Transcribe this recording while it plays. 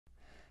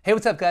Hey,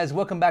 what's up guys?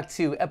 Welcome back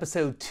to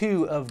episode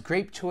 2 of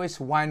Grape Choice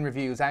Wine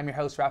Reviews. I'm your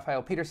host,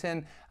 Rafael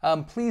Peterson.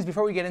 Please,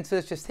 before we get into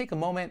this, just take a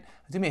moment,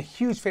 do me a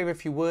huge favor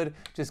if you would,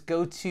 just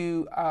go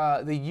to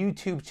the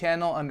YouTube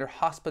channel under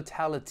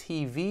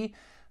HospitaliTV,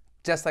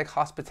 just like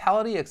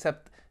hospitality,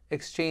 except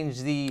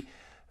exchange the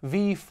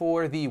V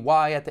for the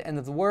Y at the end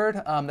of the word.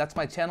 That's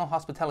my channel,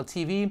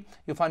 HospitaliTV.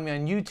 You'll find me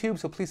on YouTube,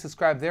 so please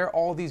subscribe there.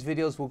 All these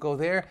videos will go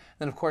there.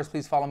 Then, of course,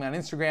 please follow me on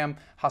Instagram,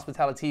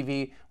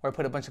 HospitaliTV, where I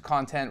put a bunch of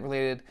content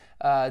related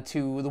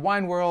to the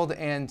wine world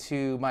and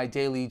to my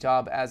daily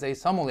job as a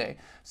sommelier.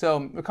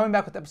 So we're coming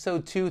back with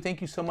episode 2.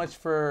 Thank you so much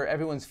for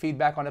everyone's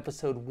feedback on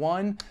episode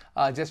 1.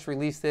 Just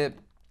released it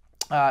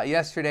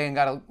yesterday and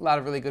got a lot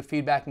of really good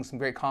feedback and some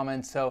great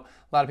comments. So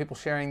a lot of people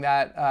sharing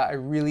that. I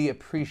really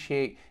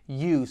appreciate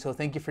you. So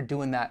thank you for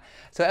doing that.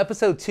 So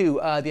episode 2,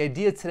 the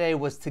idea today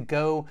was to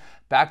go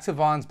back to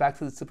Vons, back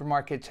to the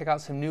supermarket, check out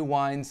some new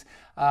wines.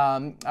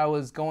 I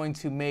was going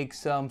to make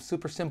some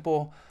super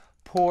simple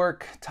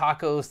pork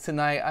tacos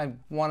tonight. I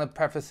want to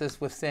preface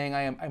this with saying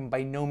I'm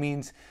by no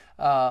means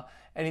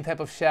any type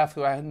of chef,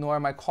 nor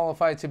am I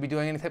qualified to be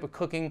doing any type of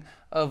cooking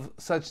of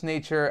such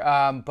nature,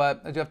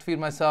 but I do have to feed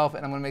myself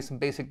and I'm gonna make some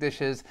basic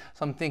dishes.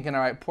 So I'm thinking,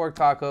 all right, pork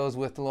tacos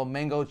with a little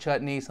mango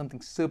chutney,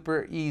 something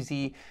super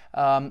easy.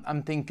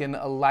 I'm thinking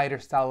a lighter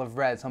style of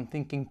red, so I'm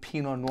thinking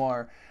Pinot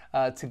Noir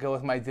to go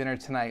with my dinner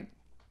tonight.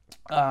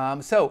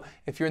 So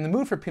if you're in the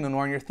mood for Pinot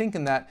Noir and you're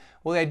thinking that,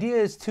 well, the idea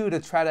is too to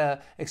try to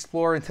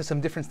explore into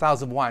some different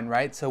styles of wine,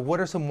 right? So what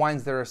are some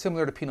wines that are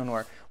similar to Pinot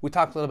Noir? We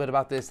talked a little bit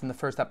about this in the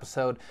first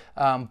episode,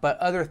 but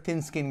other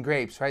thin-skinned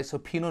grapes, right? So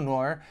Pinot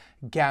Noir,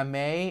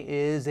 Gamay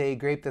is a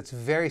grape that's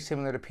very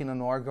similar to Pinot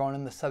Noir, grown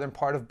in the southern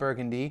part of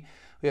Burgundy.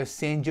 We have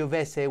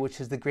Sangiovese, which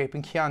is the grape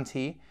in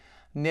Chianti.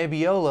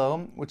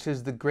 Nebbiolo, which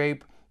is the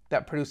grape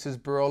that produces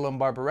Barolo and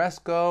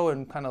Barbaresco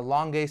and kind of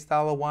Longue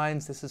style of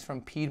wines. This is from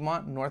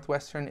Piedmont,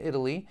 northwestern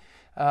Italy.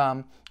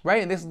 Right,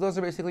 and those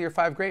are basically your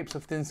 5 grapes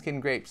of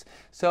thin-skinned grapes.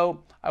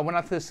 So I went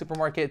out to the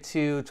supermarket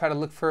to try to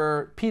look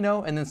for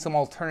Pinot and then some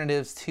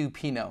alternatives to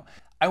Pinot.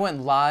 I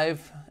went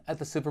live at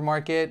the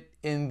supermarket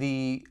in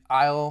the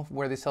aisle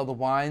where they sell the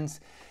wines.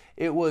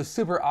 It was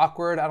super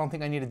awkward. I don't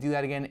think I need to do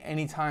that again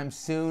anytime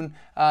soon.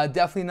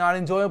 Definitely not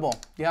enjoyable.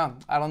 Yeah,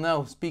 I don't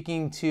know.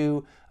 Speaking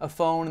to a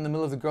phone in the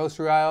middle of the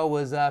grocery aisle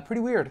was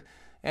pretty weird.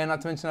 And not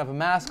to mention I have a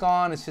mask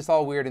on. It's just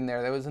all weird in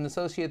there. There was an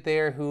associate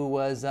there who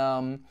was,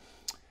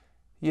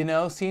 you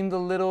know, seemed a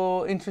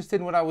little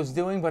interested in what I was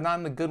doing, but not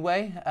in a good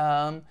way.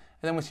 And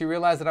then when she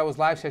realized that I was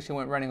live, she actually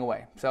went running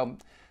away. So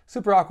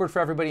super awkward for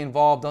everybody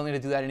involved. Don't need to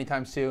do that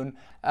anytime soon.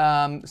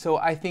 So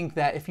I think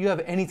that if you have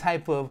any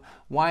type of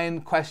wine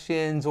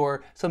questions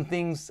or some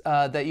things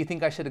that you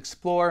think I should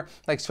explore,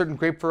 like certain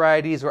grape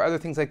varieties or other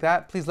things like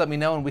that, please let me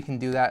know and we can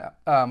do that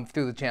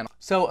through the channel.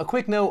 So a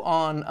quick note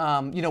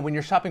on, you know, when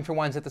you're shopping for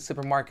wines at the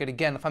supermarket,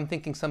 again, if I'm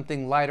thinking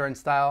something lighter in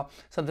style,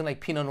 something like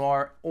Pinot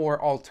Noir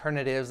or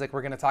alternatives like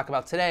we're going to talk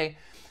about today,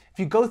 if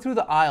you go through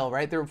the aisle,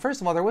 right,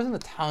 first of all, there wasn't a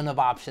ton of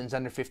options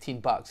under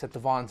 15 bucks at the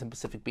Vons in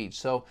Pacific Beach.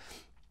 So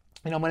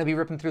you know, I'm going to be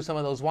ripping through some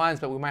of those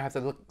wines, but we might have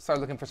to start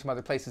looking for some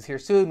other places here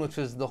soon, which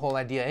was the whole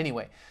idea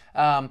anyway.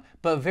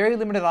 But very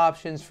limited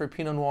options for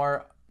Pinot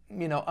Noir,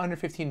 you know, under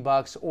 15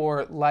 bucks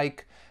or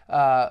like,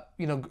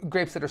 you know,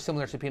 grapes that are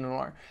similar to Pinot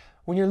Noir.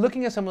 When you're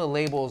looking at some of the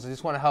labels, I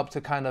just want to help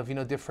to kind of, you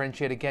know,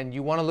 differentiate. Again,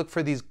 you want to look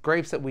for these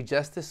grapes that we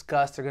just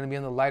discussed. They're going to be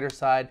on the lighter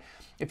side.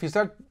 If you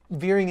start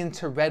veering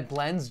into red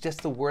blends,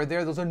 just the word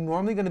there, those are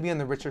normally going to be on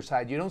the richer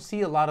side. You don't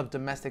see a lot of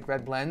domestic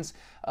red blends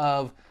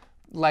of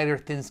lighter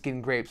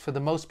thin-skinned grapes. For the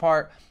most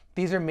part,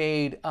 these are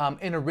made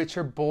in a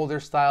richer, bolder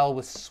style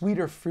with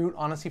sweeter fruit,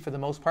 honestly, for the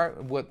most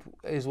part, what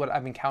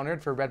I've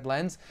encountered for red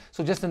blends.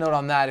 So just a note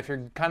on that, if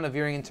you're kind of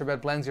veering into red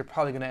blends, you're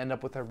probably going to end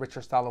up with a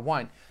richer style of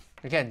wine.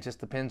 Again, just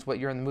depends what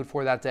you're in the mood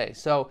for that day.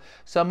 So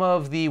some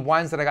of the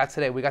wines that I got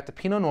today, we got the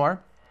Pinot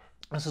Noir.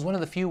 This is one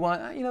of the few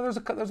ones, you know, there's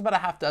about a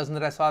half dozen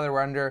that I saw that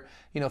were under,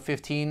 you know,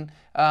 15.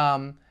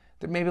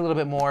 Maybe a little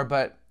bit more,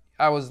 but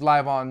I was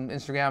live on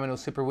Instagram and it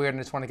was super weird and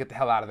I just want to get the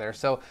hell out of there.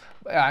 So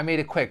I made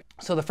it quick.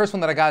 So the first one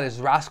that I got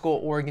is Rascal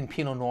Oregon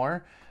Pinot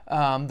Noir.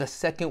 The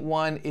second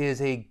one is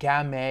a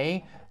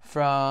Gamay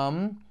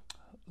from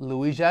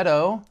Louis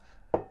Jadot.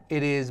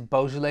 It is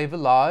Beaujolais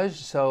Villages,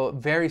 so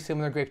very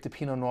similar grape to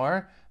Pinot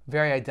Noir,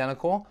 very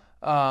identical.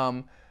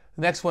 The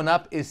next one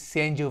up is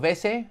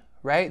Sangiovese,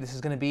 right? This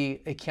is going to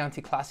be a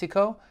Chianti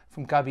Classico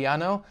from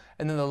Gabbiano.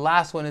 And then the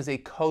last one is a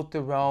Cotes du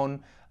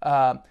Rhone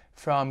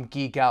from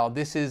Guigal.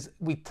 This is,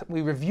 we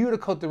reviewed a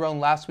Cotes du Rhone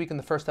last week in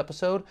the first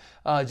episode.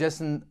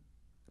 Just in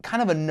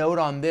kind of a note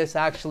on this,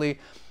 actually,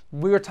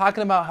 we were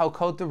talking about how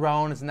Cotes du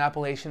Rhone is an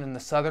appellation in the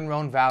southern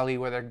Rhone Valley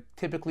where they're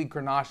typically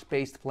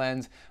Grenache-based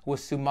blends with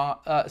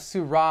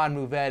Syrah and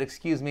Mourvèdre,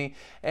 excuse me,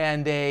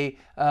 and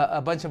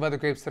a bunch of other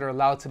grapes that are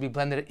allowed to be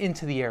blended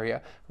into the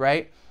area,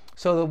 right?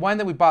 So the wine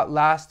that we bought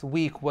last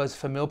week was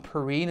Famille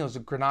Perrine. It was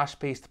a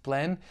Grenache-based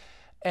blend.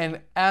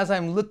 And as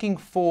I'm looking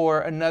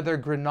for another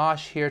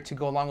Grenache here to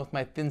go along with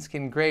my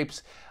thin-skinned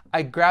grapes,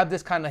 I grabbed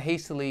this kind of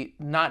hastily,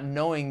 not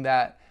knowing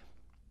that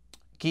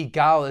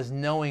Guigal is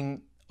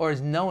known or is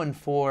known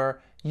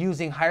for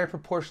using higher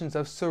proportions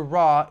of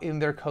Syrah in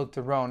their Cotes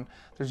du Rhone.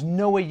 There's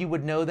no way you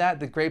would know that.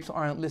 The grapes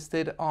aren't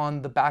listed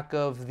on the back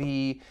of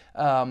the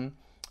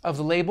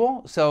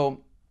label,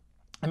 so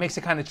it makes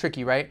it kind of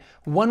tricky, right?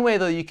 One way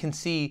though you can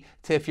see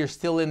if you're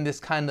still in this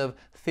kind of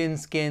thin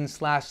skin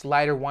 /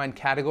 lighter wine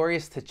category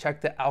is to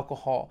check the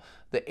alcohol,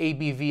 the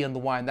ABV on the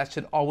wine. That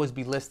should always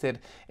be listed.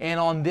 And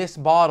on this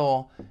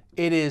bottle,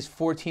 it is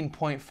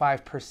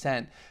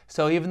 14.5%.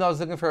 So even though I was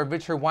looking for a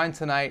richer wine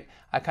tonight,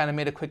 I kind of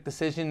made a quick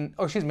decision,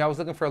 or excuse me, I was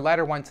looking for a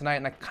lighter wine tonight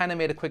and I kind of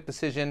made a quick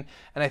decision.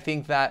 And I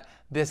think that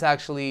this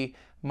actually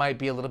might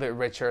be a little bit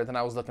richer than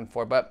I was looking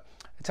for, but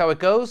that's how it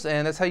goes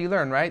and that's how you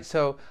learn, right?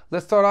 So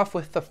let's start off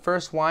with the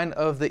first wine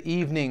of the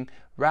evening,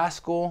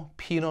 Rascal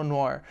Pinot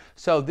Noir.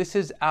 So this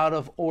is out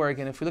of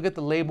Oregon. If we look at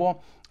the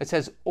label, it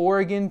says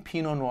Oregon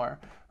Pinot Noir,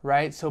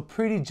 right? So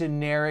pretty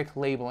generic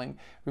labeling.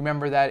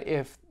 Remember that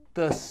if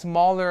the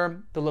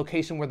smaller the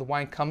location where the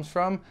wine comes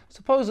from,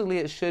 supposedly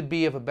it should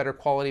be of a better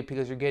quality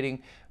because you're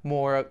getting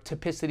more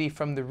typicity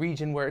from the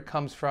region where it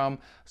comes from,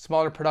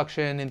 smaller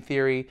production in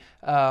theory.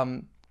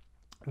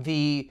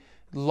 The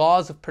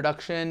laws of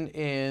production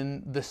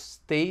in the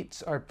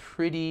States are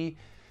pretty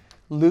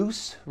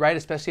loose, right?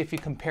 Especially if you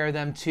compare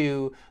them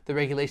to the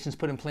regulations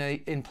put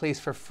in place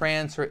for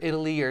France or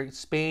Italy or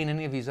Spain,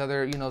 any of these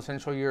other,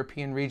 Central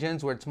European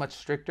regions where it's much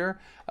stricter.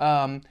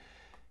 The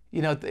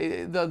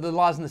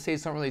laws in the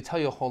States don't really tell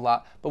you a whole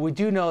lot, but we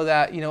do know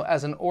that,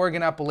 as an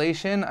Oregon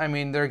appellation, I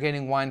mean, they're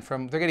getting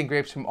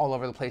grapes from all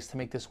over the place to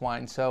make this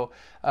wine. So,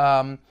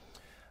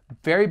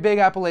 very big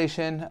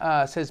appellation.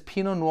 Says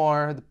Pinot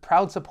Noir, the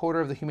proud supporter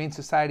of the Humane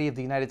Society of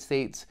the United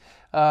States.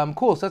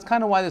 Cool, so that's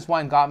kind of why this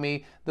wine got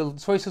me. The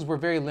choices were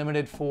very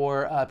limited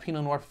for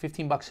Pinot Noir, for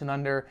 $15 and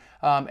under.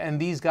 And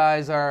these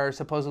guys are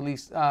supposedly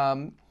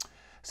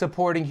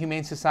supporting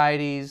humane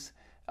societies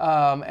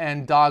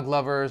and dog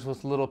lovers,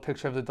 with a little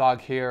picture of the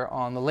dog here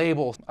on the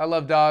label. I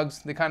love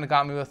dogs. They kind of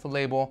got me with the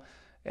label,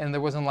 and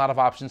there wasn't a lot of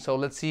options. So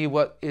let's see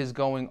what is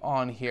going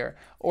on here.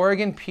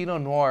 Oregon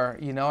Pinot Noir,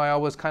 I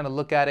always kind of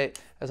look at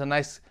it as a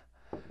nice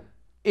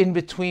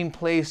in-between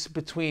place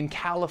between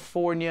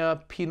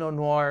California Pinot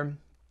Noir,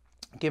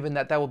 given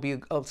that will be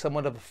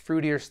somewhat of a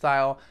fruitier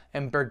style,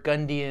 and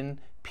Burgundian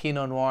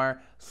Pinot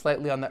Noir,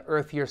 slightly on the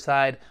earthier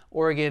side.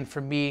 Oregon, for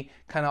me,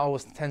 kind of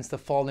always tends to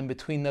fall in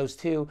between those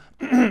two.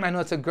 I know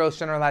it's a gross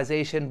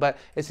generalization, but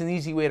it's an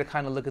easy way to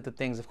kind of look at the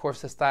things. Of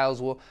course, the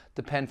styles will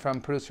depend from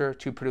producer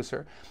to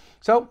producer.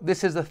 So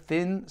this is a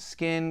thin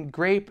skin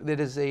grape that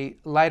is a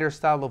lighter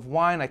style of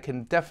wine. I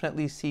can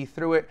definitely see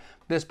through it.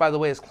 This, by the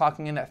way, is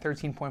clocking in at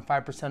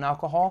 13.5%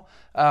 alcohol.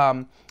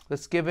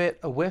 Let's give it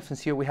a whiff and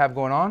see what we have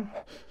going on.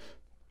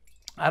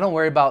 I don't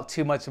worry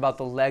too much about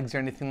the legs or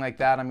anything like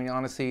that. I mean,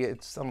 honestly, I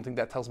don't think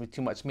that tells me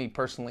too much, me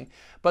personally.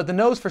 But the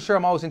nose, for sure,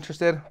 I'm always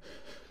interested.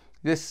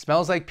 This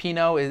smells like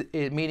Pinot,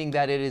 meaning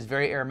that it is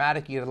very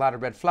aromatic. You get a lot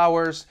of red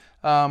flowers.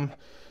 A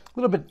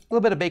little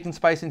bit of bacon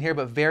spice in here,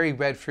 but very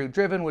red fruit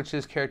driven, which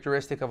is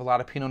characteristic of a lot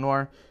of Pinot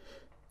Noir.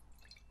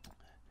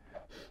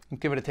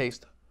 Give it a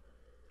taste.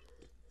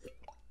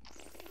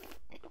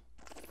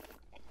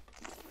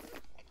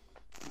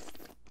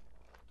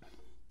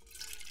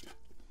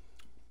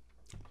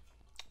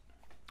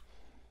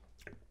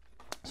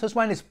 So this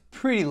wine is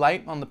pretty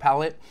light on the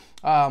palate.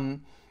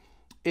 It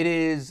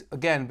is,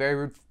 again,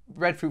 very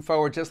red fruit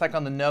forward, just like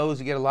on the nose.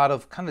 You get a lot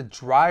of kind of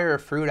drier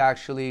fruit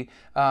actually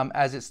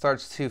as it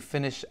starts to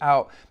finish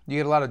out. You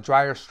get a lot of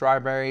drier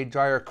strawberry,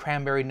 drier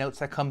cranberry notes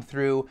that come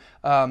through.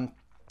 It's kind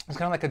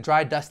of like a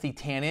dry, dusty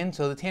tannin.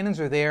 So the tannins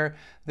are there.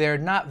 They're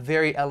not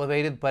very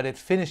elevated, but it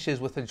finishes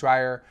with a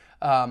drier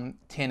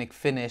tannic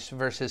finish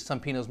versus some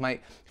Pinots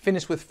might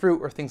finish with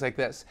fruit or things like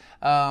this.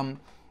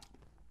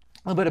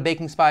 A little bit of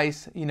baking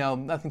spice,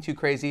 nothing too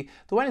crazy.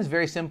 The wine is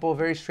very simple,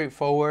 very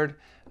straightforward.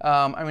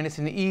 I mean, it's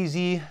an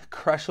easy,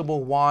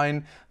 crushable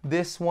wine.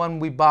 This one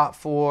we bought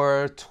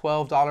for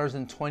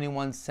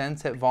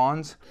 $12.21 at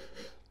Vaughn's.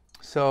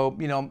 So,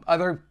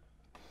 other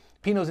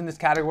Pinots in this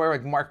category,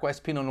 like Mark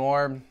West Pinot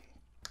Noir,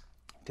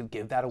 could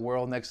give that a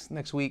whirl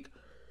next week.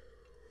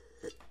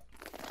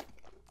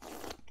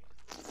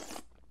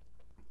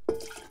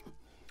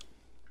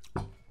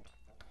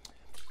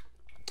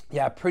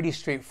 Yeah, pretty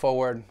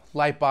straightforward,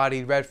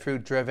 light-bodied, red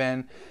fruit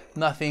driven,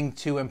 nothing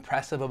too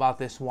impressive about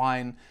this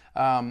wine.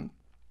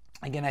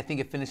 Again, I think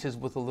it finishes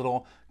with a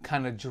little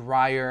kind of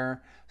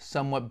drier,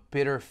 somewhat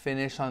bitter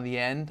finish on the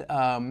end,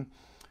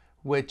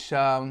 which,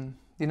 again,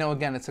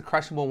 it's a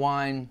crushable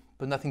wine,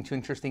 but nothing too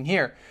interesting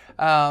here.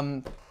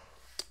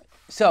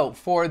 So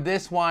for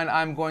this wine,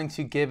 I'm going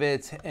to give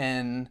it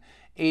an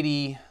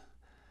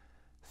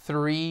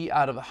 83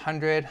 out of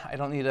 100. I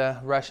don't need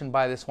to rush and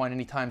buy this wine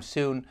anytime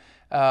soon.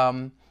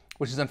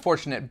 Which is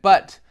unfortunate,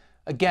 but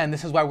again,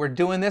 this is why we're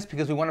doing this,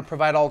 because we want to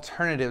provide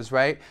alternatives,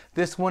 right?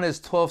 This one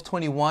is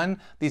 $12.21.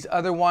 These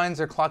other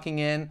wines are clocking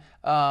in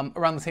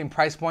around the same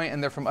price point,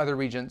 and they're from other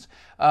regions.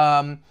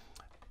 I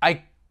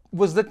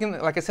was looking,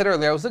 like I said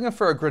earlier, I was looking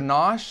for a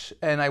Grenache,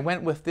 and I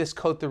went with this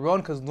Cotes du Rhone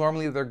because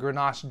normally they're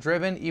Grenache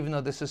driven, even though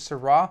this is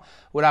Syrah.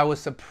 What I was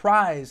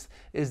surprised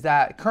is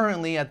that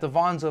currently at the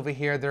Vons over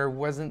here, there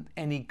wasn't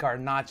any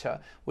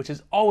Garnacha, which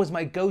is always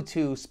my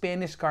go-to,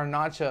 Spanish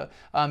Garnacha.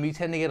 You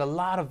tend to get a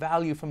lot of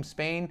value from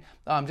Spain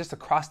just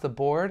across the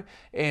board.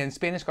 And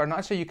Spanish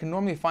Garnacha, you can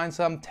normally find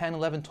some 10,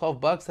 11, 12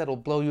 bucks that'll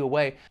blow you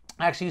away.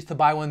 I actually used to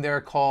buy one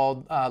there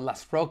called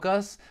Las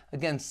Rocas.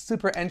 Again,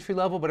 super entry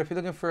level, but if you're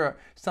looking for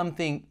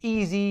something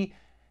easy,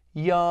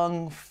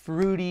 young,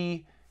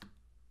 fruity,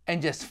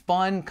 and just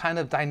fun, kind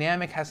of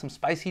dynamic, has some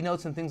spicy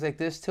notes and things like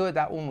this to it,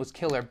 that one was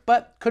killer.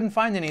 But couldn't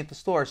find any at the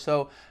store,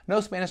 so no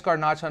Spanish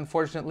Garnacha,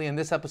 unfortunately, in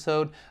this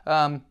episode.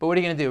 But what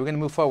are you gonna do? We're gonna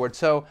move forward.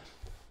 So,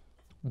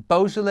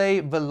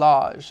 Beaujolais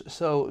Villages.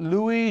 So,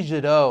 Louis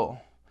Jadot,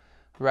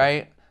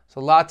 right?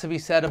 So a lot to be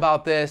said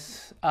about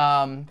this.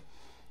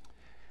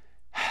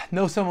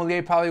 No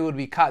sommelier probably would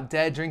be caught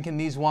dead drinking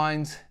these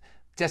wines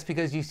just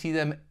because you see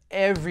them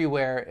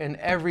everywhere in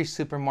every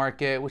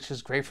supermarket, which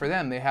is great for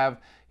them. They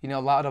have, you know,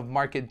 a lot of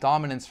market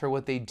dominance for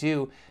what they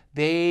do.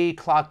 They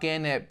clock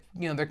in at,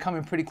 you know, they're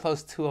coming pretty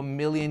close to 1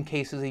 million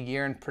cases a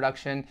year in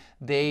production.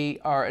 They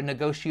are a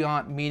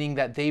negociant, meaning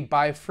that they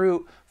buy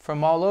fruit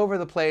from all over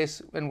the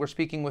place, and we're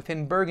speaking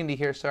within Burgundy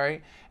here,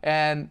 sorry,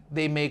 and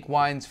they make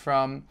wines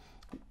from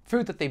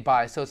fruit that they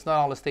buy, so it's not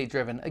all estate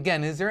driven.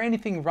 Again, is there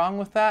anything wrong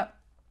with that?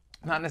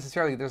 Not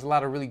necessarily. There's a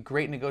lot of really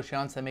great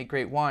negociants that make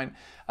great wine.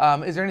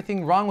 Is there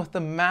anything wrong with the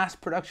mass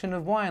production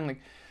of wine?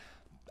 Like,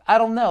 I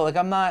don't know. Like,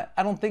 I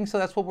don't think so.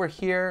 That's what we're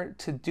here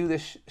to do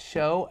this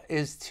show,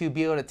 is to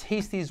be able to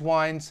taste these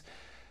wines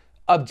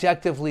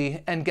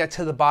objectively and get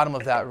to the bottom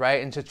of that,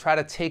 right? And to try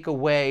to take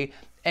away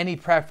any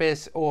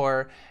preface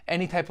or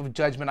any type of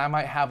judgment I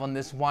might have on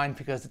this wine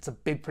because it's a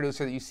big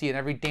producer that you see in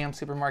every damn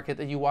supermarket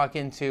that you walk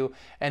into,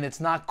 and it's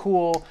not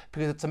cool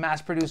because it's a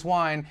mass-produced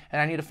wine,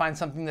 and I need to find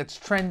something that's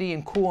trendy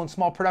and cool and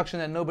small production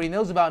that nobody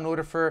knows about in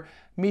order for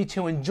me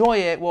to enjoy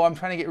it. Well, I'm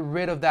trying to get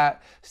rid of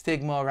that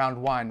stigma around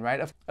wine,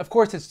 right? Of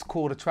course it's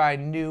cool to try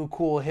new,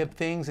 cool, hip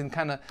things and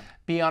kind of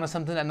be onto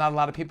something that not a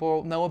lot of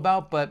people know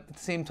about, but at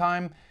the same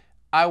time,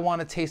 I want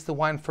to taste the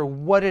wine for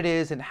what it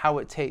is and how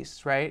it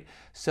tastes, right?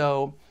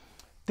 So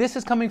this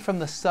is coming from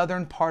the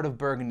southern part of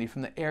Burgundy,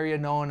 from the area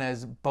known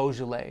as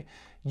Beaujolais.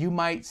 You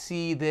might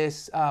see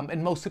this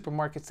in most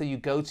supermarkets that you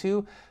go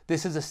to.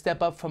 This is a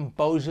step up from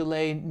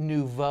Beaujolais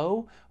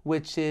Nouveau,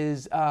 which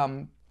is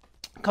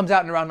comes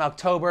out in around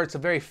October. It's a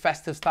very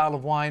festive style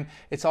of wine.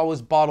 It's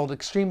always bottled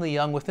extremely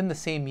young, within the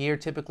same year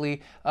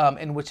typically,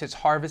 in which it's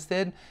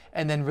harvested,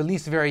 and then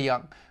released very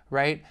young,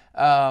 right?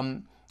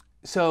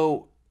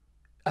 So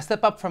a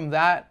step up from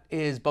that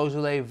is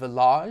Beaujolais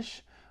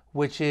Villages,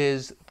 which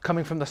is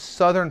coming from the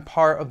southern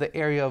part of the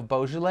area of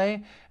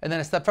Beaujolais. And then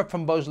a step up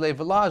from Beaujolais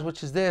Villages,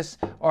 which is this,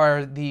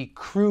 are the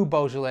Cru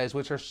Beaujolais,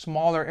 which are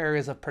smaller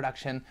areas of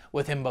production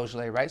within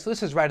Beaujolais, right? So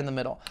this is right in the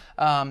middle.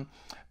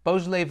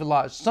 Beaujolais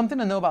Villages. Something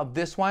to know about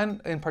this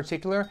wine in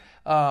particular,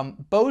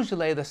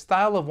 Beaujolais, the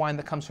style of wine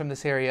that comes from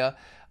this area,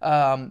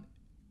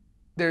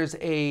 there's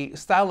a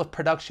style of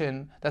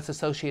production that's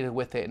associated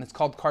with it, and it's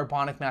called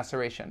carbonic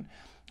maceration,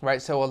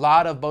 right? So a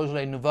lot of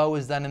Beaujolais Nouveau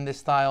is done in this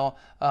style.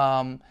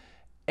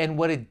 And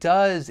what it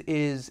does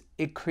is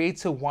it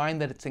creates a wine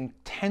that it's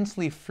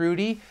intensely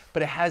fruity,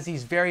 but it has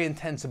these very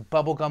intense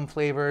bubblegum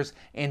flavors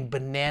and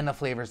banana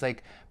flavors,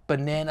 like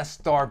banana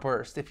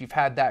starburst, if you've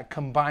had that,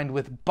 combined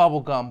with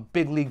bubblegum,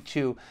 big league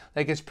chew.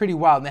 Like, it's pretty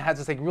wild. And it has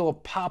this like real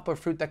pop of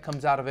fruit that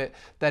comes out of it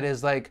that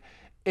is like,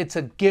 it's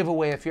a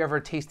giveaway if you're ever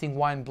tasting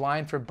wine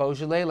blind for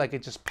Beaujolais. Like,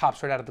 it just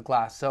pops right out of the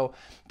glass. So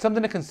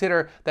something to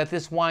consider, that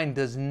this wine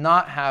does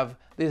not have,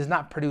 it is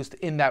not produced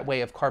in that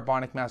way of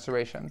carbonic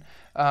maceration.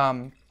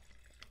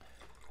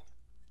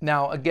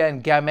 Now,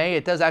 again, Gamay,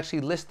 it does actually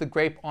list the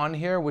grape on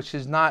here, which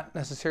is not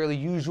necessarily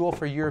usual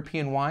for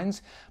European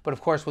wines. But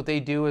of course, what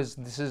they do is,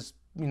 this is,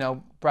 you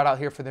know, brought out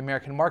here for the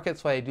American market.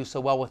 That's why they do so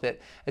well with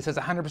it. It says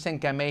 100%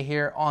 Gamay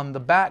here on the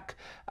back.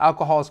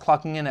 Alcohol is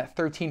clocking in at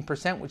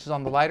 13%, which is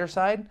on the lighter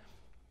side.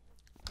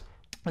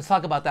 Let's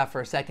talk about that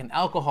for a second.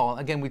 Alcohol,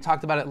 again, we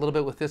talked about it a little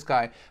bit with this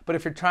guy, but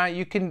if you're trying,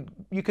 you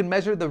can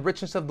measure the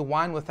richness of the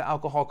wine with the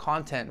alcohol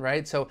content,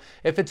 right? So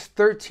if it's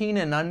 13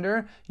 and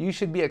under, you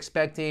should be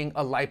expecting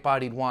a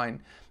light-bodied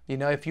wine. You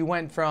know, if you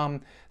went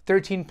from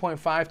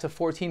 13.5 to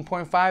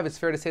 14.5, it's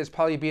fair to say it's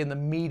probably be in the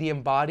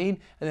medium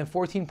bodied, and then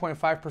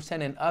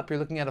 14.5% and up, you're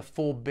looking at a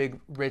full, big,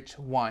 rich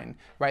wine,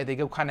 right? They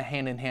go kind of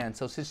hand in hand,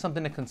 so it's just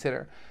something to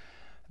consider.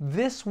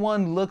 This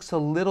one looks a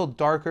little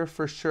darker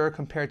for sure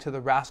compared to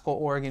the Rascal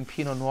Oregon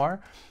Pinot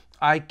Noir.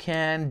 I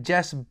can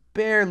just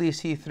barely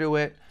see through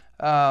it,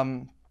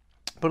 but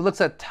it looks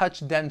a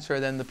touch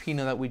denser than the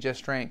Pinot that we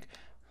just drank.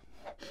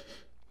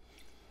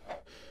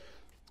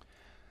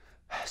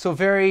 So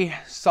very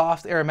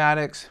soft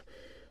aromatics.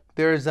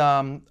 There's,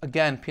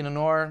 again, Pinot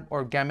Noir,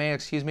 or Gamay,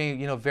 excuse me,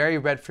 you know, very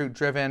red fruit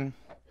driven.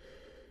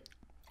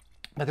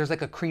 But there's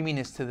like a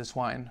creaminess to this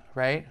wine,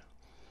 right?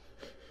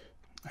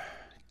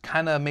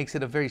 Kind of makes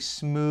it a very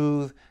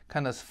smooth,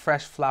 kind of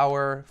fresh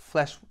flower,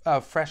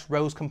 fresh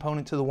rose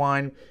component to the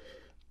wine.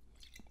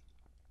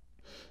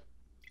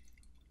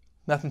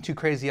 Nothing too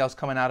crazy else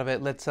coming out of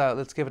it. Let's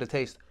give it a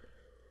taste.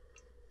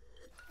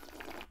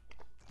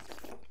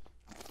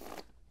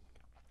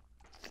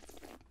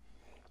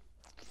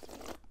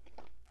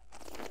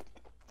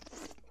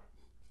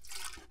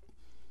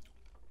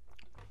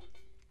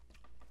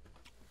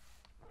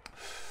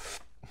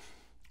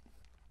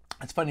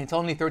 It's funny, it's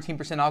only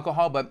 13%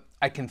 alcohol, but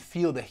I can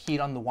feel the heat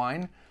on the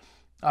wine.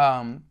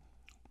 And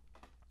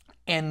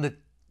the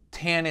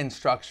tannin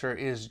structure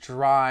is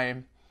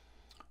dry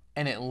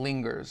and it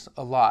lingers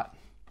a lot.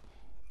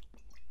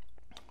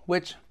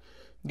 Which,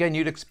 again,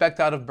 you'd expect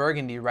out of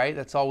Burgundy, right?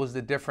 That's always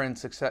the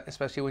difference,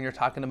 especially when you're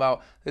talking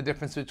about the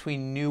difference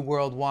between New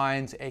World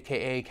wines,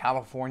 aka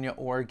California,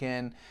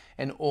 Oregon,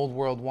 and Old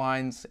World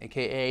wines,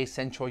 aka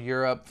Central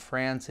Europe,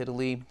 France,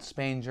 Italy,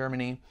 Spain,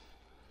 Germany.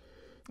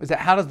 Is that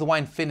how does the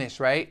wine finish,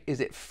 right?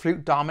 Is it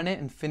fruit dominant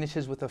and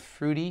finishes with a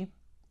fruity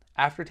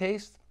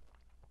aftertaste?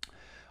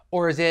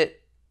 Or is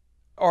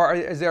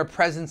there a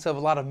presence of a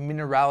lot of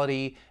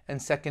minerality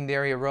and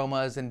secondary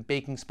aromas and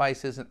baking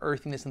spices and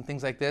earthiness and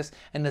things like this?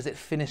 And does it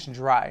finish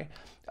dry?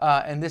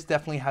 And this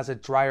definitely has a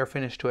drier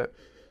finish to it.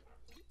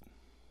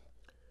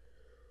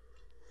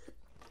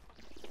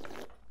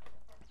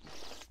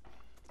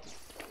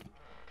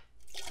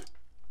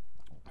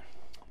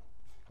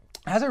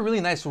 It has a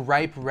really nice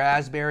ripe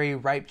raspberry,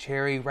 ripe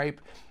cherry,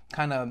 ripe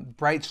kind of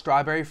bright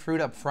strawberry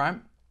fruit up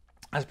front.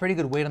 Has pretty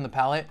good weight on the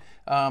palate.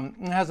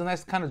 It has a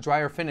nice kind of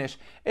drier finish.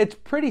 It's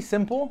pretty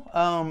simple,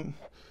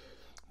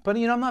 but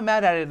you know, I'm not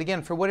mad at it.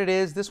 Again, for what it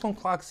is, this one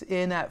clocks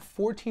in at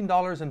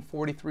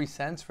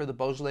 $14.43 for the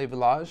Beaujolais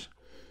Villages.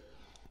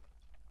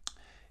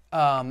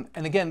 And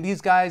again, these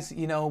guys,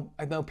 you know,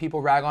 I know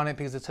people rag on it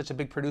because it's such a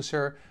big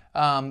producer,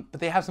 but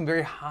they have some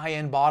very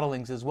high-end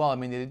bottlings as well. I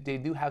mean, they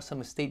do have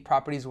some estate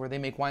properties where they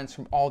make wines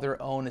from all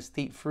their own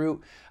estate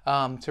fruit,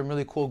 some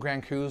really cool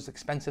Grand Crus,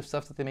 expensive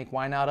stuff that they make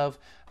wine out of,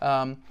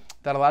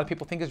 that a lot of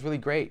people think is really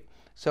great.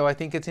 So I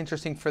think it's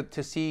interesting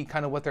to see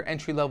kind of what their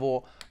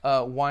entry-level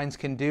wines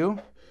can do.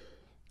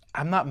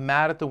 I'm not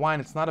mad at the wine.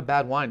 It's not a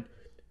bad wine.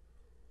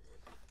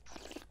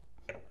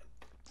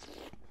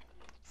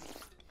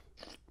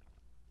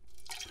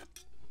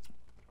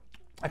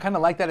 I kind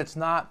of like that it's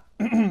not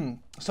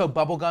so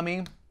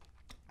bubblegummy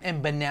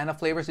and banana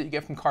flavors that you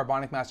get from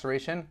carbonic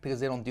maceration, because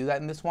they don't do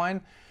that in this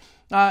wine.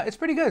 It's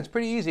pretty good. It's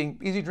pretty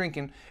easy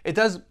drinking.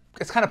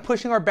 It's kind of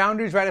pushing our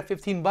boundaries right at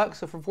 15 bucks.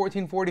 So for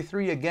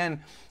 $14.43,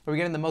 again, we're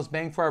getting the most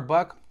bang for our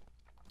buck.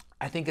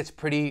 I think it's a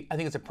pretty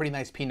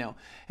nice Pinot.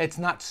 It's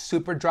not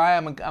super dry.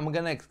 I'm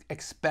gonna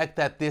expect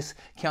that this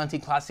Chianti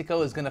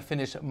Classico is gonna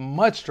finish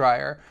much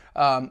drier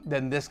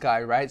than this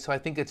guy, right? So I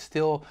think it's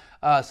still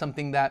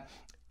something that,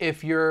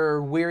 if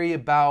you're weary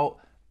about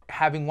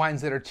having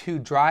wines that are too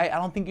dry, I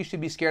don't think you should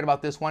be scared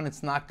about this one.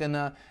 It's not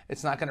gonna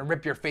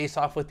rip your face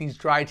off with these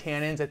dry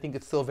tannins. I think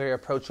it's still very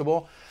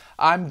approachable.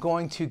 I'm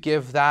going to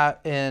give that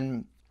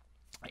an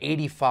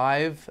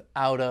 85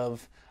 out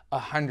of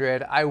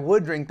 100. I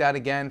would drink that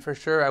again for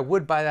sure. I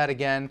would buy that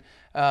again.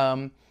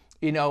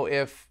 You know,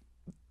 if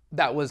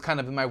that was kind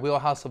of in my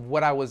wheelhouse of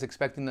what I was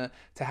expecting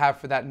to have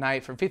for that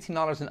night, for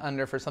 $15 and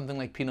under for something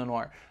like Pinot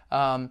Noir.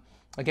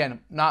 Again,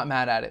 not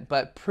mad at it,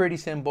 but pretty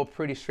simple,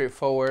 pretty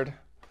straightforward.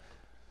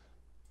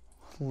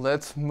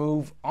 Let's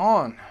move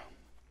on.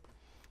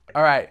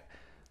 All right.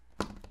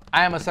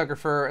 I am a sucker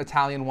for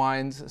Italian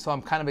wines, so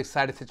I'm kind of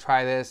excited to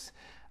try this.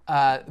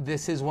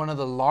 This is one of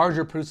the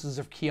larger producers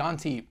of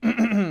Chianti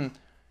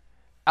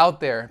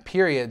out there,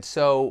 period.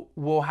 So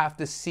we'll have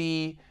to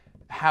see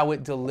how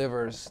it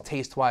delivers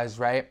taste-wise,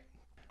 right?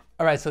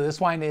 All right, so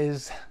this wine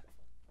is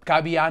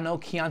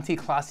Gabbiano Chianti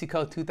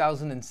Classico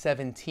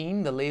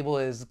 2017. The label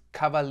is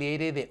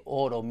Cavaliere de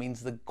Oro,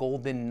 means the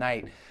golden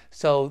knight.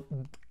 So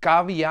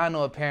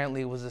Gabbiano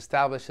apparently was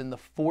established in the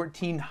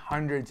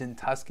 1400s in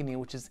Tuscany,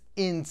 which is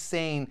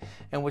insane,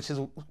 and which is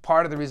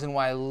part of the reason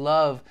why I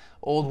love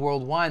old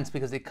world wines,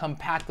 because they come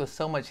packed with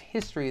so much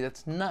history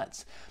that's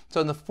nuts. So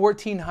in the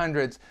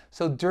 1400s,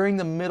 so during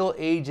the Middle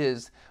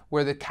Ages,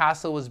 where the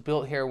castle was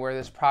built here, where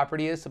this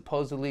property is,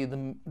 supposedly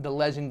the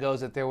legend goes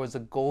that there was a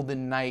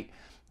golden knight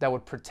that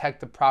would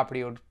protect the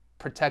property, would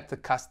protect the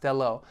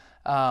castello.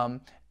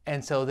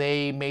 And so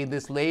they made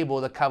this label,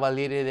 the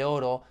Cavaliere de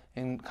Oro,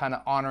 in kind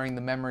of honoring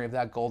the memory of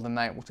that golden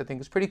knight, which I think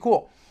is pretty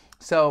cool.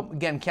 So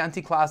again,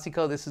 Chianti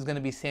Classico, this is going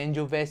to be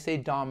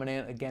Sangiovese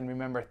dominant. Again,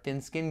 remember,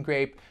 thin-skinned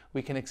grape.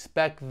 We can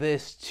expect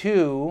this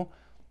to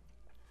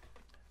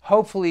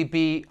hopefully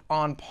be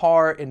on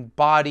par in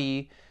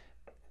body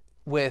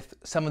with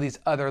some of these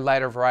other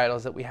lighter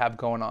varietals that we have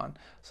going on.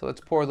 So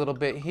let's pour a little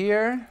bit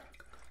here.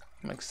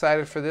 I'm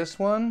excited for this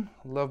one.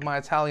 Love my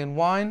Italian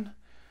wine.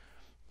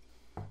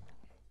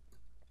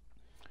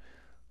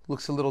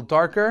 Looks a little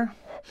darker.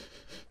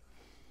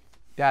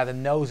 Yeah, the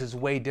nose is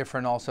way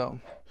different also.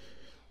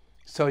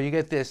 So you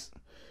get this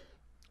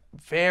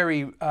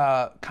very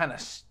kind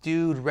of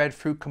stewed red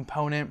fruit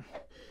component.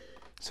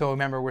 So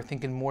remember, we're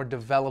thinking more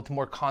developed,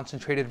 more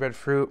concentrated red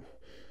fruit.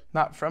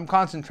 Not from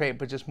concentrate,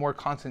 but just more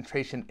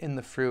concentration in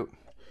the fruit.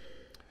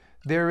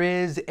 There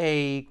is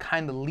a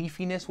kind of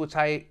leafiness which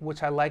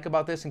I like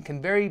about this, and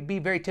can be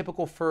very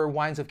typical for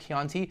wines of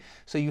Chianti.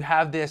 So you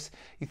have this,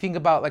 you think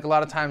about like a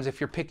lot of times if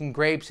you're picking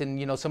grapes and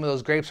you know some of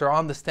those grapes are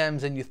on the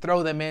stems and you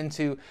throw them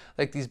into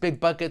like these big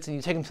buckets and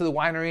you take them to the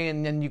winery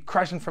and then you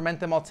crush and ferment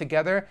them all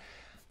together.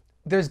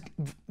 There's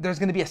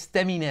going to be a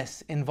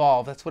stemminess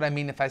involved. That's what I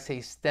mean if I say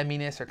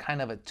stemminess, or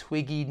kind of a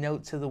twiggy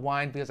note to the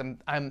wine, because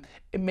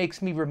it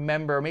makes me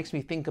remember, makes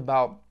me think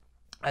about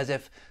as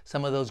if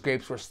some of those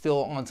grapes were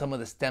still on some of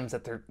the stems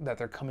that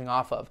they're coming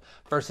off of,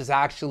 versus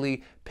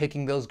actually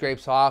picking those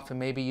grapes off and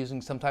maybe using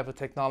some type of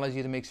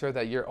technology to make sure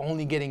that you're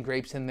only getting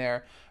grapes in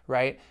there,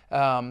 right?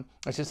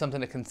 It's just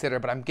something to consider.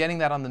 But I'm getting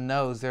that on the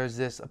nose. There's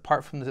this,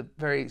 apart from the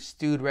very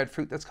stewed red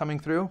fruit that's coming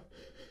through,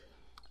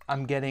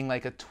 I'm getting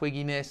like a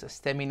twigginess, a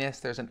stemminess.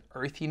 There's an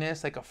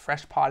earthiness, like a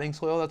fresh potting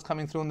soil that's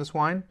coming through in this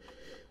wine.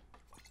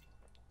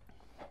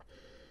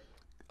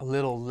 A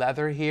little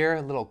leather here,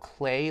 a little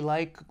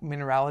clay-like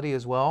minerality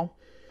as well.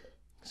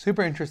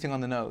 Super interesting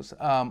on the nose.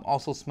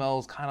 Also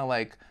smells kind of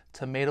like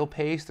tomato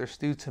paste or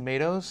stewed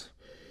tomatoes.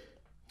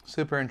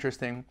 Super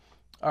interesting.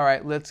 All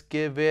right, let's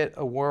give it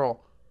a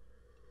whirl.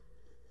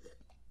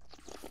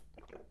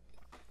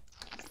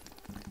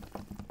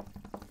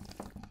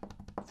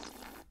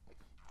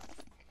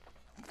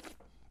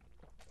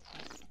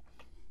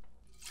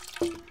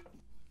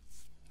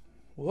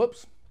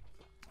 Whoops,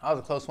 that was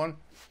a close one.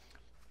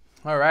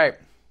 All right.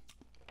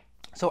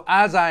 So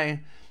as I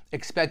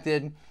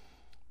expected,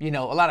 you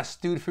know, a lot of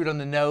stewed fruit on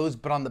the nose,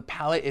 but on the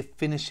palate, it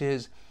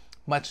finishes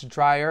much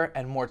drier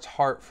and more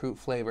tart fruit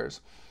flavors.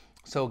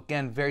 So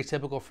again, very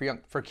typical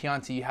for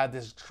Chianti. You have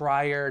this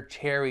drier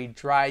cherry,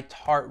 dry,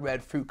 tart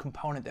red fruit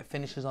component that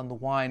finishes on the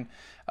wine.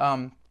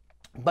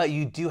 But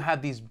you do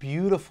have these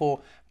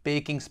beautiful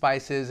baking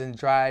spices and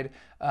dried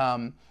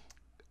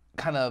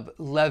kind of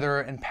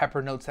leather and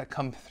pepper notes that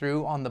come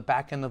through on the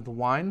back end of the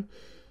wine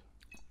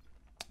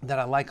that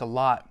I like a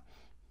lot.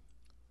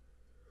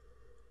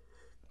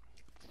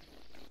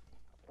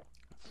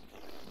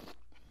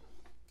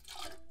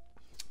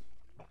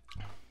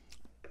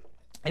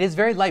 It is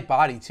very light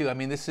body too. I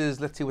mean, this is,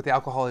 let's see what the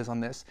alcohol is on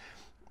this.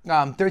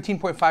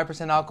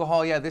 13.5%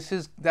 alcohol. Yeah, this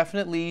is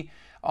definitely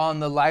on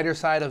the lighter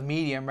side of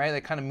medium, right?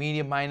 Like kind of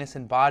medium minus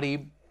in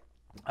body.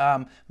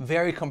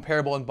 Very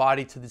comparable in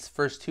body to these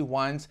first two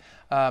wines,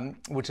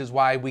 which is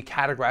why we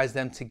categorize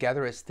them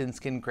together as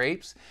thin-skinned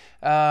grapes.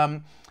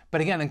 But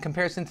again, in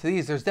comparison to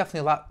these, there's definitely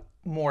a lot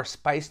more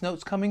spice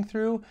notes coming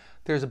through.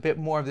 There's a bit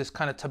more of this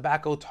kind of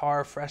tobacco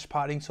tar, fresh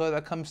potting soil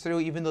that comes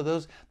through, even though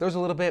those are a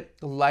little bit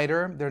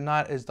lighter. They're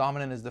not as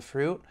dominant as the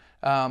fruit.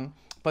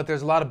 But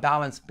there's a lot of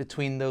balance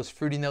between those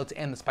fruity notes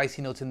and the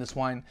spicy notes in this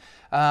wine.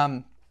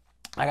 I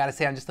gotta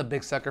say, I'm just a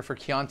big sucker for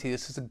Chianti.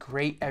 This is a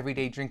great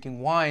everyday drinking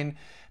wine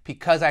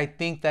because I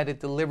think that it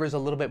delivers a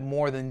little bit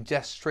more than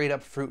just straight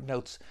up fruit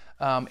notes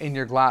in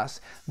your glass.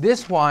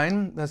 This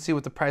wine, let's see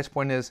what the price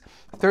point is,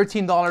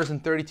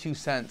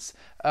 $13.32.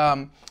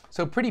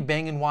 So pretty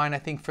banging wine, I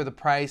think, for the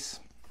price.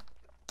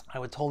 I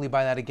would totally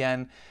buy that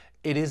again.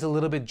 It is a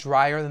little bit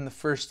drier than the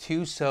first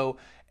two,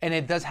 and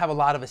it does have a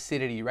lot of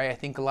acidity, right? I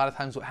think a lot of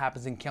times what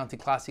happens in Chianti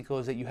Classico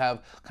is that you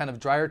have kind of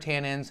drier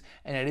tannins,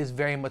 and it is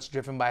very much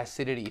driven by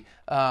acidity,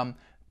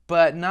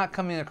 but not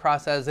coming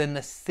across as an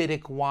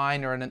acidic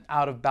wine or an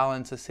out of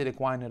balance acidic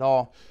wine at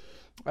all.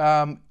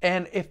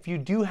 And if you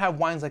do have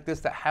wines like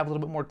this that have a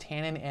little bit more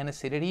tannin and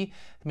acidity,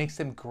 it makes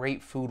them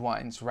great food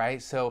wines,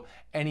 right? So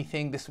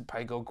anything, this would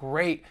probably go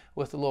great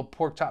with the little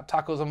pork chop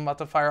tacos I'm about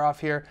to fire off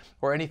here,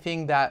 or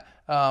anything that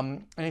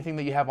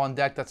you have on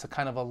deck that's a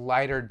kind of a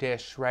lighter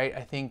dish, right?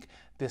 I think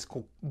this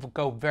will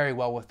go very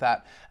well with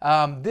that.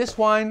 This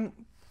wine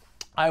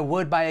I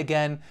would buy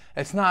again.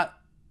 It's not,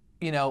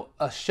 you know,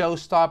 a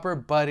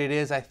showstopper, but it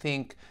is, I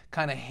think,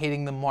 kind of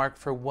hitting the mark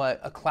for what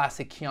a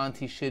classic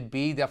Chianti should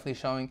be. Definitely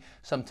showing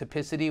some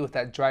typicity with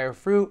that drier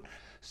fruit,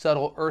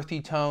 subtle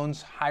earthy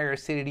tones, higher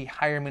acidity,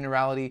 higher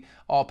minerality,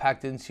 all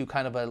packed into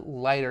kind of a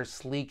lighter,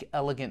 sleek,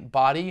 elegant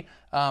body.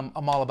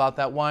 I'm all about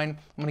that wine.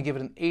 I'm gonna give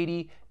it an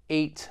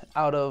 88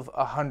 out of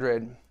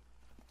 100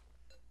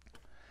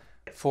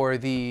 for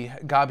the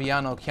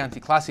Gabbiano Chianti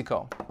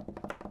Classico.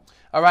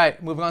 All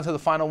right, moving on to the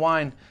final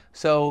wine.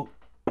 So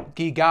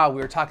Guigal,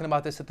 we were talking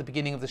about this at the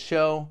beginning of the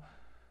show.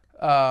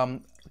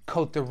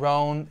 Cotes du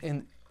Rhone,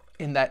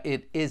 in that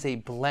it is a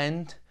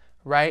blend,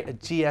 right? A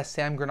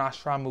GSM, Grenache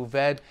Franc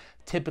Mourvèdre.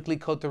 Typically,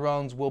 Cotes du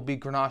Rhones will be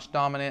Grenache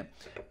dominant,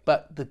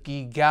 but the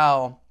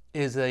Guigal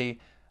is a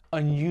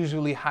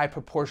unusually high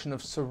proportion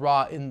of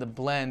Syrah in the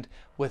blend,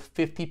 with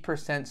 50%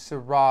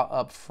 Syrah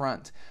up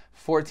front,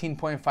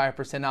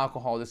 14.5%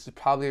 alcohol. This is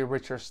probably a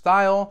richer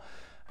style.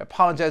 I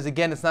apologize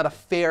again, it's not a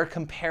fair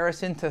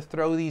comparison to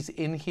throw these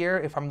in here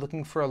if I'm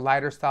looking for a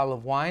lighter style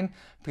of wine,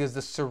 because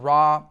the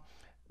Syrah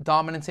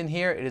dominance in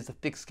here, it is a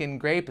thick-skinned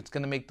grape. It's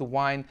going to make the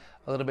wine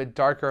a little bit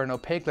darker and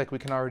opaque, like we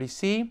can already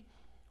see,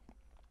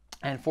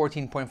 and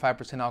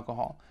 14.5%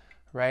 alcohol,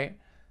 right?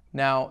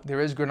 Now, there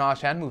is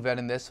Grenache and Mourvèdre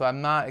in this, so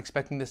I'm not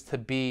expecting this to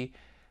be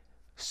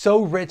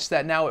so rich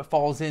that now it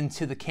falls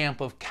into the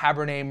camp of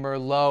Cabernet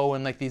Merlot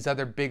and like these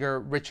other bigger,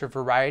 richer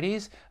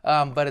varieties,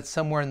 but it's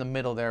somewhere in the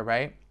middle there,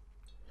 right?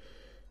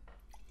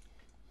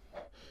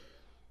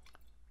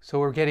 So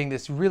we're getting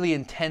this really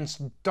intense,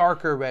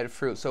 darker red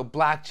fruit. So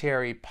black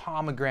cherry,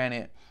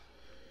 pomegranate,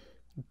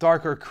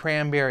 darker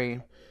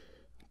cranberry,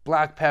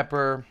 black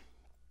pepper.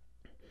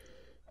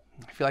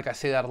 I feel like I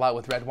say that a lot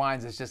with red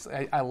wines. It's just,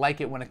 I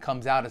like it when it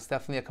comes out. It's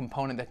definitely a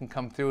component that can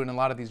come through in a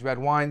lot of these red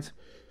wines.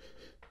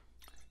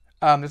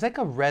 There's like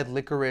a red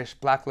licorice,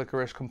 black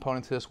licorice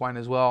component to this wine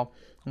as well.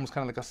 Almost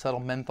kind of like a subtle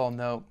menthol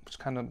note, which is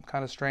kind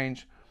of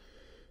strange.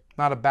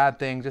 Not a bad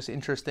thing, just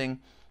interesting.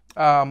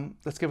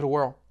 Let's give it a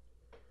whirl.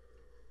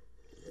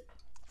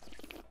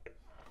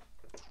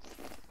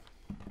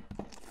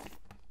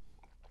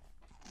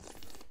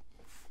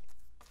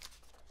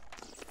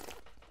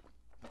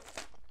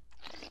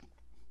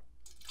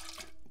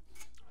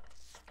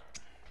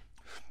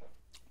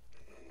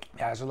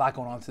 Yeah, there's a lot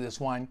going on to this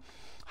wine.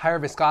 Higher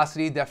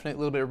viscosity, definitely a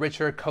little bit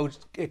richer.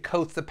 It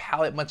coats the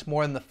palate much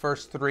more than the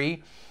first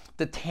three.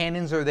 The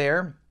tannins are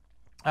there.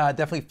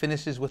 Definitely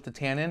finishes with the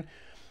tannin.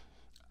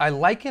 I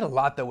like it a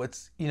lot though.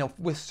 It's, you know,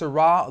 with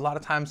Syrah, a lot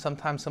of times,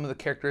 sometimes some of the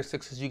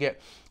characteristics is you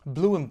get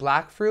blue and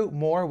black fruit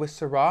more with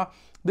Syrah.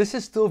 This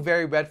is still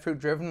very red fruit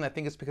driven. I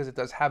think it's because it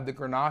does have the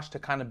Grenache to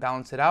kind of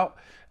balance it out.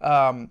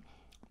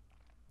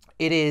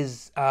 It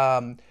is,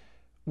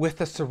 with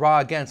the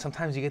Syrah, again,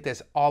 sometimes you get this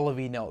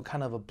olivey note,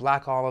 kind of a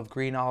black olive,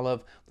 green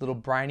olive, little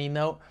briny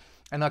note.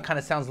 I know it kind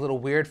of sounds a little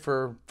weird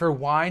for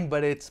wine,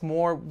 but it's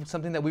more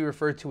something that we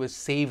refer to as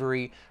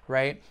savory,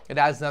 right? It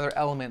adds another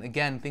element.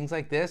 Again, things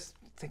like this,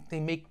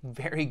 they make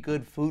very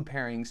good food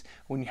pairings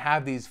when you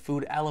have these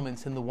food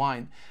elements in the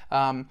wine.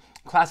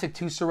 Classic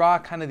 2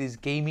 Syrah, kind of these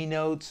gamey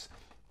notes,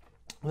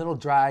 a little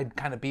dried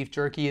kind of beef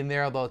jerky in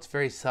there, although it's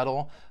very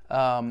subtle.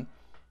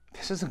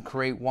 This is a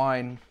great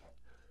wine.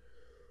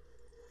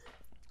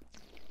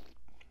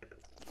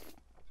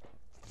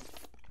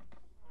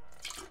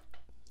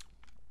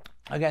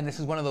 Again, this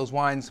is one of those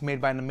wines made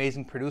by an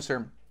amazing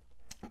producer.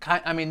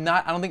 I mean,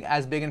 I don't think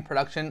as big in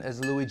production as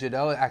Louis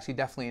Jadot, actually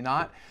definitely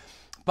not.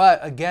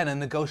 But again, a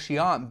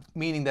negociant,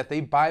 meaning that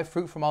they buy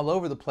fruit from all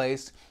over the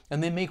place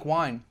and they make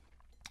wine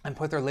and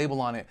put their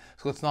label on it.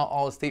 So it's not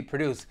all estate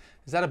produced.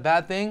 Is that a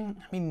bad thing?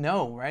 I mean,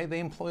 no, right?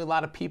 They employ a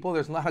lot of people.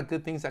 There's a lot of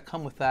good things that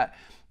come with that.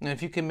 And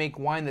if you can make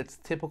wine that's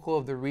typical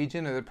of the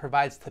region or that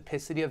provides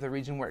typicity of the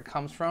region where it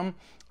comes from,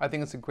 I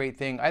think it's a great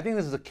thing. I think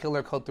this is a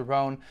killer Cotes du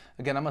Rhone.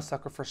 Again, I'm a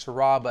sucker for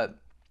Syrah, but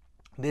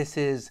this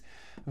is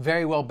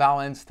very well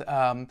balanced.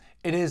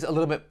 It is a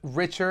little bit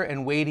richer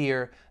and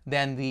weightier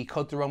than the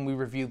Cotes du Rhone we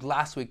reviewed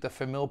last week, the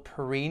Famille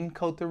Perrine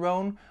Cotes du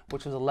Rhone,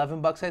 which was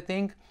 11 bucks, I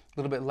think. A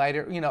little bit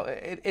lighter. You know,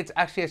 it's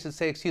actually, I should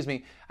say, excuse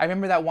me, I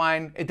remember that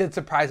wine, it did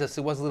surprise us.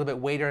 It was a little bit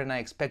weightier than I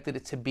expected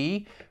it to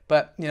be,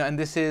 but, you know, and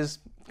this is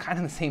kind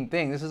of the same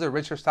thing. This is a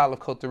richer style of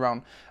Cotes du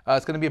Rhone.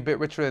 It's going to be a bit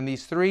richer than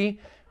these three,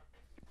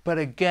 but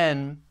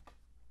again,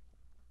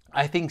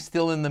 I think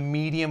still in the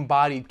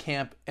medium-bodied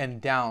camp and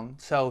down.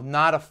 So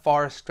not a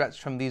far stretch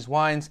from these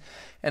wines.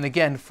 And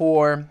again,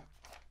 for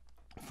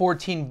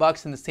 14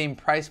 bucks in the same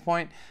price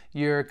point,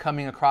 you're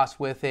coming across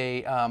with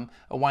a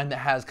wine that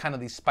has kind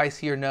of these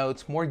spicier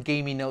notes, more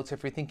gamey notes.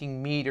 If you're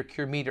thinking meat or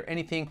cured meat or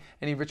anything,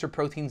 any richer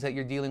proteins that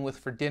you're dealing with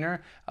for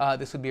dinner,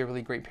 this would be a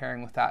really great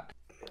pairing with that.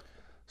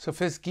 So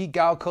for this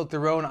Guigal Cotes du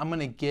Rhone, I'm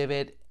gonna give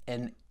it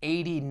an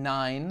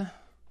 89.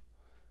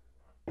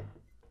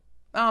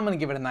 I'm going to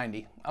give it a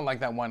 90. I like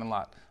that wine a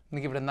lot. I'm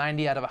going to give it a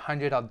 90 out of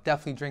 100. I'll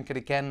definitely drink it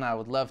again. I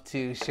would love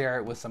to share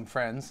it with some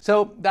friends.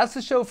 So that's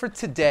the show for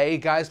today,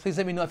 guys. Please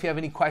let me know if you have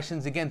any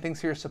questions. Again,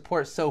 thanks for your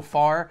support so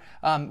far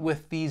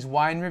with these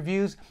wine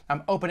reviews.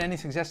 I'm open to any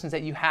suggestions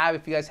that you have.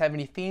 If you guys have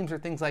any themes or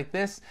things like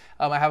this,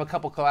 I have a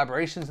couple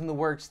collaborations in the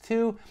works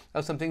too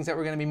of some things that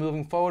we're going to be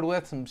moving forward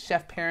with, some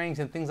chef pairings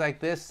and things like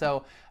this.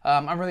 So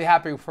I'm really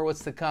happy for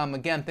what's to come.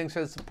 Again, thanks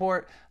for the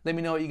support. Let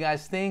me know what you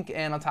guys think,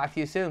 and I'll talk to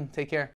you soon. Take care.